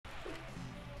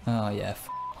Oh yeah.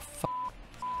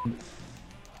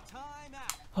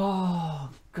 Oh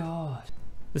god.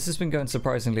 This has been going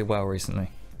surprisingly well recently.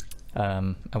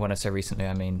 And when I say recently,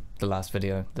 I mean the last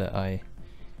video that I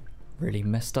really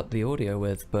messed up the audio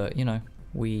with, but you know,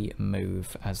 we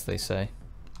move, as they say.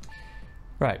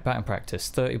 Right, batting practice.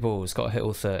 30 balls, gotta hit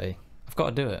all 30. I've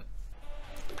got to do it.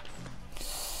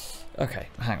 Okay,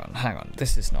 hang on.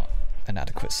 This is not an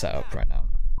adequate setup right now.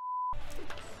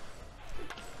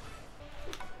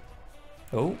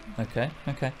 Oh, okay.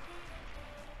 Okay.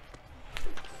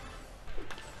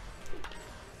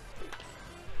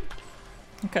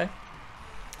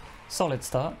 Solid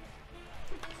start.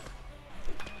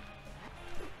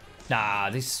 Nah,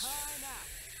 this...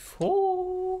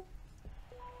 Oh.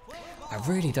 I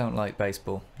really don't like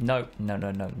baseball. Nope. I'm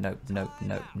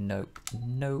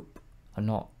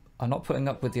not putting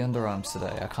up with the underarms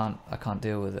today. I can't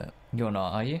deal with it. You're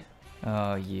not, are you?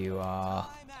 Oh, you are.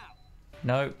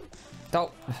 No.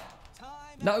 Don't.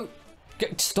 No.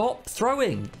 Stop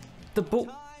throwing the ball.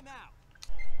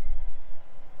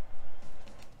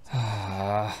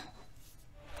 Why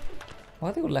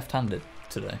are they all left-handed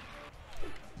today?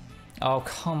 Oh,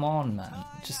 come on, man.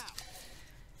 Just...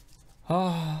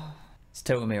 Oh... It's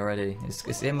tilting me already.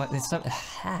 It's in my... It's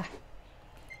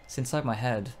inside my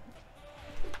head.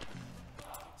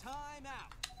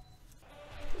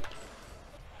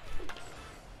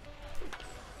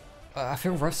 I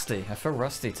feel rusty. I feel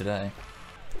rusty today.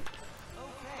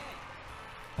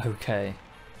 Okay.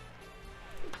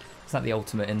 It's not the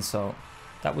ultimate insult.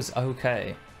 That was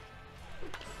okay.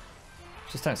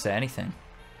 Just don't say anything.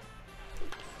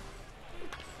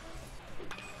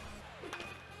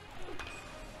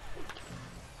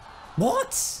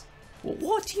 What?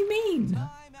 What do you mean?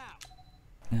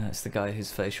 Yeah, it's the guy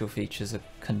whose facial features are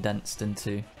condensed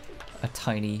into a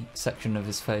tiny section of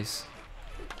his face.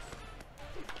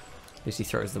 At least he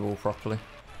throws the ball properly.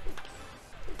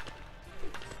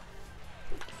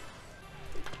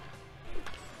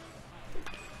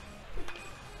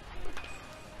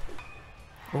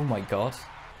 Oh my god.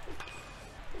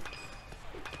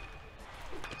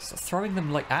 Stop throwing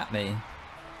them like at me.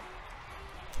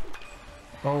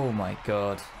 Oh my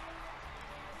god.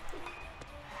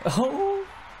 Oh!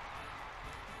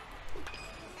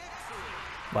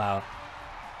 Wow.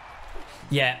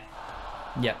 Yeah.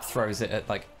 Yep, throws it at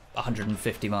like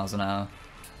 150 miles an hour.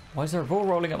 Why is there a ball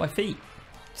rolling at my feet?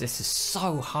 This is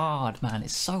so hard, man.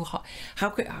 It's so hard. How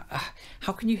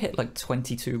can you hit like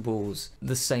 22 balls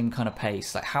the same kind of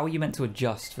pace? Like, how are you meant to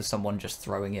adjust for someone just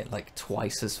throwing it like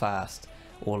twice as fast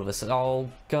all of a sudden? Oh,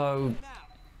 go.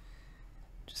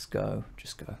 Just go.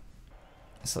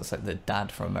 This looks like the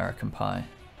dad from American Pie.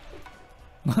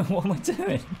 What am I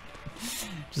doing?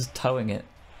 Just towing it.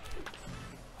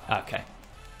 Okay.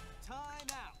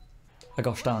 I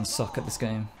gosh darn suck at this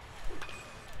game.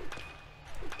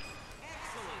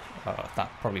 Oh,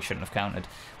 that probably shouldn't have counted.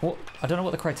 What? I don't know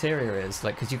what the criteria is,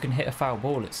 like, because you can hit a foul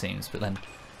ball, it seems, but then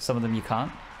some of them you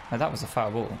can't. Like, that was a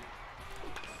foul ball.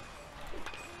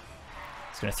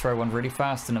 It's going to throw one really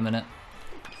fast in a minute.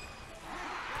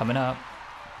 Coming up.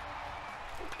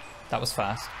 That was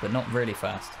fast, but not really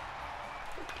fast.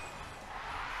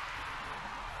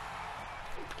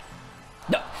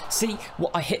 No, see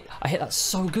what I hit that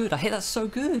so good. I hit that so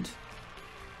good.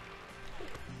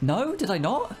 No, did I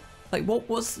not? Like,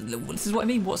 this is what I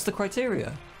mean. What's the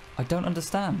criteria? I don't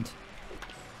understand.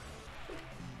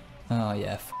 Oh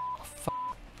yeah.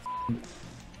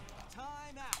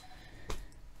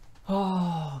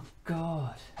 Oh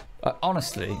god.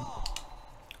 Honestly,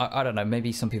 I don't know.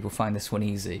 Maybe some people find this one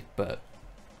easy, but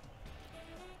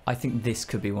I think this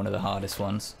could be one of the hardest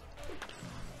ones.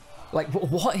 Like,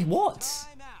 what?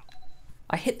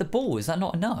 I hit the ball. Is that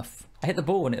not enough? I hit the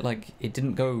ball and it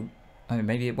didn't go. I mean,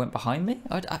 maybe it went behind me.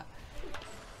 I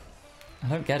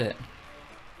don't get it.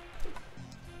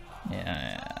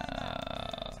 Yeah.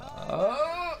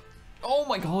 Oh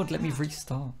my god! Let me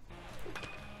restart.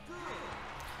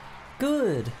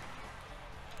 Good.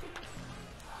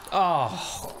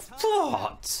 Oh,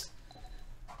 what?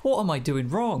 What am I doing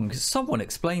wrong? Someone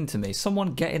explain to me.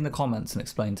 Someone get in the comments and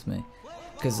explain to me.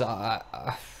 Because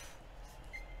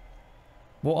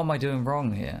what am I doing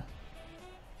wrong here?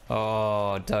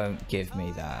 Oh, don't give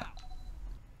me that.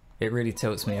 It really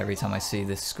tilts me every time I see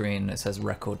this screen that says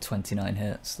record 29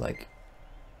 hits. Like,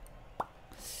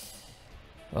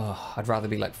 oh, I'd rather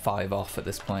be like 5 off at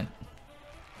this point.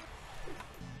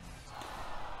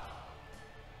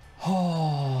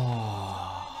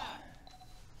 Oh.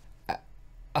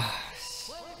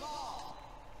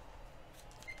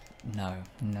 No.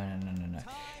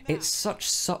 It's such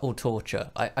subtle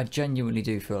torture. I genuinely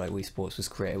do feel like Wii Sports was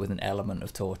created with an element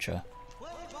of torture.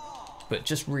 but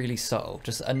just really subtle,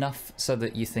 just enough so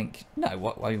that you think, no,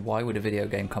 why would a video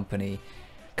game company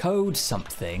code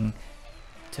something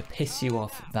to piss you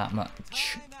off that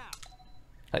much?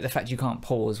 Like the fact you can't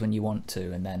pause when you want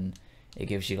to, and then it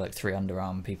gives you like 3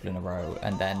 underarm people in a row,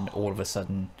 and then all of a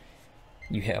sudden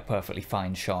you hit a perfectly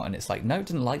fine shot, and it's like, no,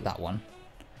 didn't like that one.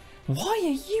 Why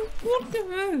are you? What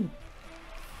the?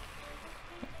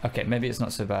 Okay, maybe it's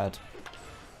not so bad.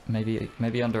 Maybe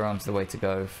underarm's the way to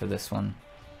go for this one.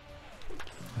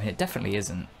 I mean, it definitely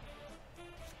isn't.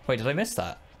 Wait, did I miss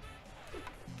that?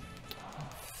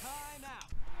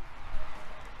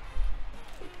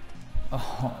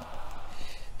 Oh,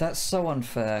 that's so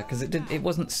unfair because it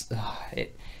wasn't.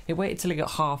 It waited till it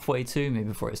got halfway to me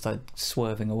before it started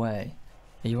swerving away.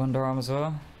 Are you underarm as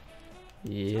well?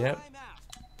 Yep.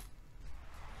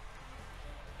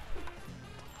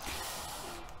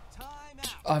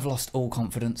 I've lost all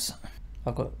confidence.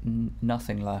 I've got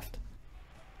nothing left.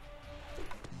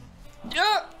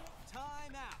 Yeah.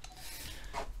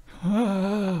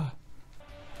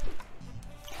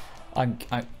 I'm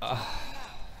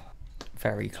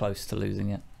very close to losing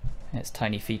it. It's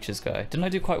Tiny Features guy. Didn't I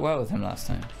do quite well with him last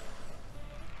time?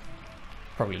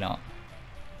 Probably not.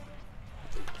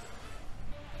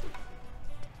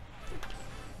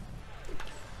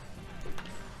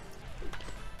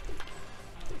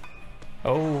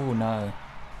 Oh no.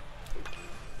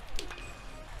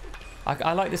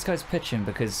 I like this guy's pitching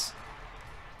because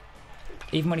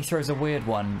even when he throws a weird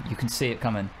one, you can see it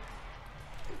coming.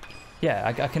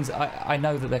 Yeah, I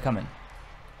know that they're coming.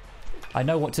 I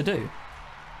know what to do.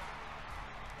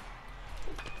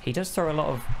 He does throw a lot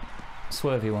of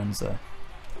swervy ones though.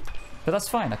 But that's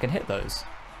fine, I can hit those.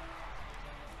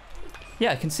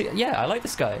 Yeah, I can see. Yeah, I like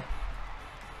this guy.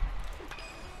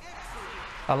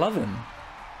 I love him.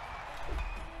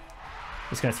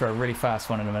 He's going to throw a really fast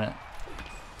one in a minute.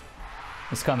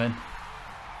 It's coming.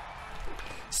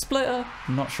 Splitter!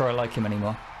 I'm not sure I like him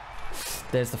anymore.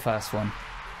 There's the fast one.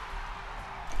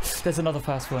 There's another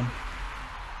fast one.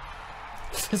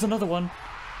 There's another one.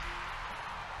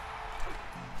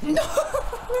 No!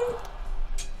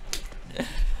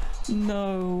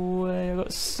 No way, I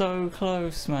got so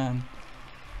close, man.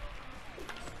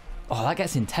 Oh, that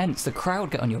gets intense. The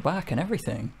crowd get on your back and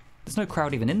everything. There's no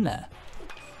crowd even in there.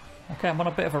 Okay, I'm on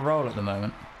a bit of a roll at the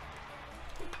moment.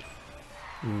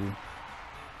 Ooh.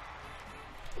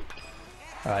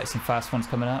 Alright, some fast ones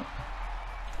coming up.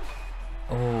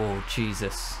 Oh,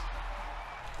 Jesus.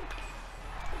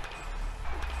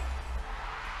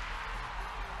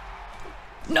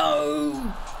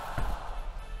 No!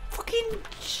 Fucking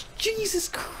Jesus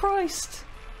Christ!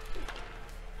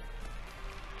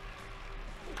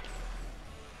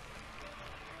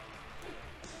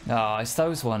 Oh, it's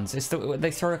those ones. It's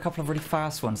they throw a couple of really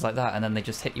fast ones like that, and then they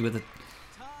just hit you with a...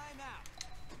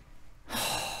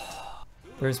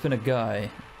 There's been a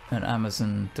guy, an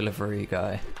Amazon delivery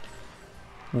guy,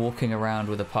 walking around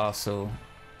with a parcel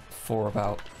for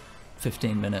about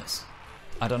 15 minutes.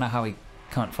 I don't know how he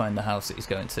can't find the house that he's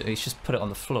going to. He's just put it on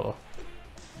the floor.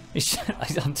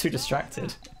 I'm too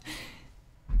distracted.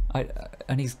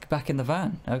 And he's back in the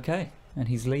van. Okay. And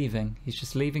he's leaving. He's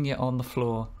just leaving it on the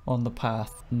floor, on the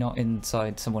path, not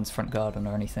inside someone's front garden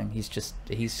or anything.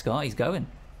 He's going.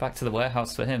 Back to the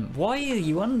warehouse for him. Why are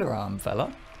you underarm,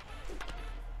 fella?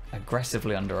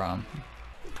 Aggressively underarm.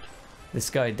 This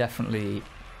guy definitely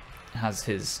has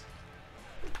his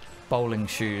bowling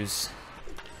shoes,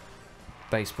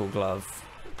 baseball glove,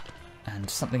 and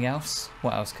something else.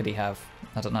 What else could he have?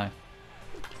 I don't know.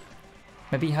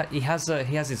 Maybe he has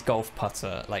his golf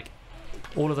putter, like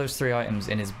all of those 3 items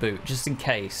in his boot, just in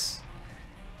case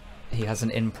he has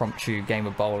an impromptu game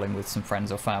of bowling with some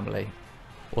friends or family,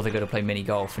 or they go to play mini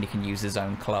golf and he can use his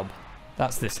own club.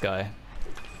 That's this guy.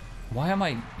 Why am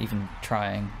I even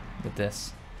trying with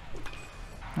this?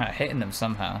 Hitting them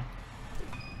somehow.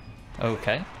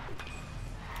 Okay.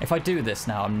 If I do this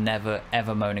now, I'm never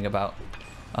ever moaning about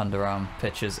underarm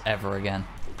pitches ever again.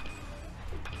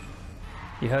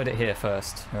 You heard it here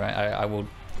first, right? I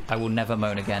will never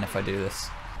moan again if I do this.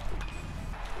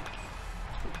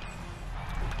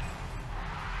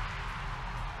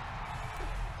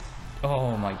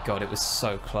 Oh my god, it was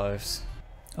so close.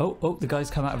 Oh, the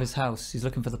guy's come out of his house. He's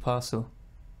looking for the parcel.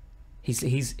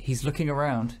 He's looking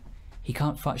around. He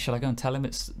can't find. Shall I go and tell him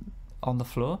it's on the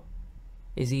floor?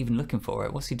 Is he even looking for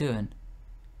it? What's he doing?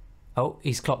 Oh,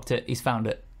 he's clocked it. He's found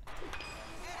it.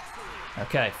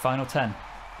 Okay, final 10.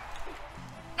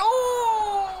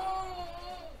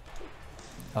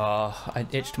 Oh, I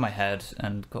itched my head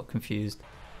and got confused.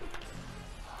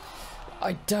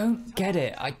 I don't get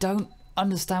it. I don't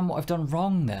understand what I've done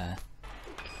wrong there.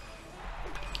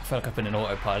 feel like I've been in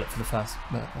autopilot for the first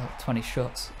 20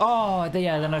 shots. Oh,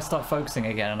 yeah, then I start focusing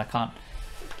again and I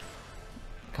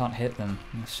can't hit them.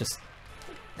 Let's just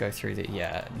go through the...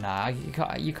 Yeah, nah, you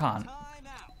can't. I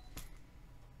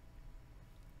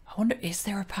wonder, is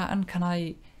there a pattern? Can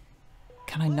I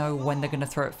know when they're gonna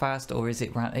throw it fast, or is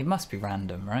it it must be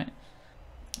random, right?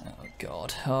 Oh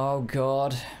god, oh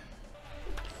god.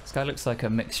 This guy looks like a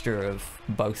mixture of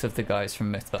both of the guys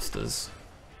from Mythbusters.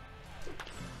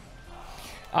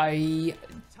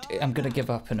 I'm gonna give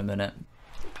up in a minute.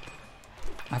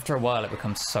 After a while it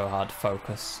becomes so hard to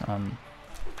focus on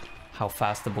how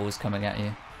fast the ball's coming at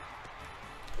you.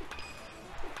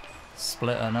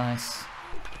 Splitter, nice.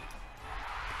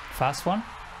 Fast one?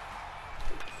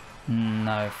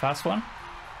 No, fast one?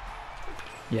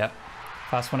 Yep.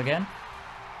 Fast one again?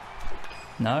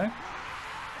 No?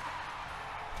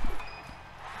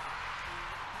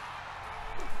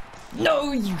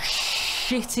 No, you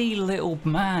shitty little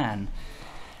man.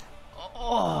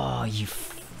 Oh, you...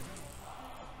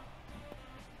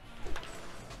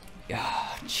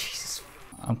 Oh, Jesus.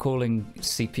 I'm calling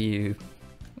CPU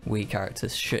Wii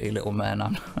characters shitty little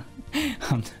men.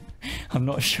 I'm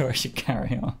not sure I should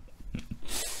carry on.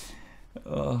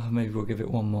 Oh, maybe we'll give it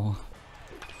one more.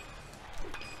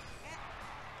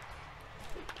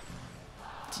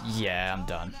 Yeah, I'm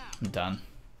done. I'm done.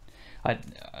 I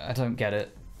don't get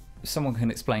it. If someone can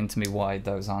explain to me why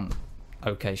those aren't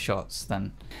okay shots,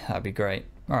 then that'd be great.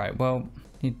 Alright, well, I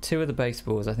need 2 of the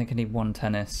baseballs. I think I need 1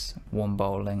 tennis, 1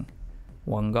 bowling,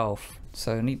 1 golf.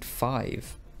 So I need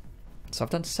 5. So I've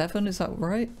done 7, is that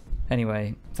right?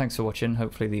 Anyway, thanks for watching.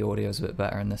 Hopefully the audio's a bit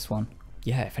better in this one.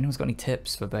 Yeah, if anyone's got any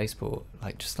tips for baseball,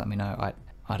 like, just let me know.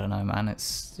 I don't know, man.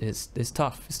 It's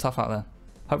tough. It's tough out there.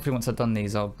 Hopefully once I've done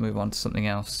these, I'll move on to something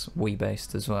else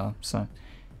Wii-based as well. So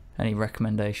any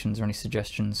recommendations or any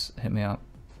suggestions, hit me up.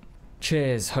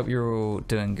 Cheers. Hope you're all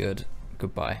doing good.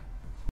 Goodbye.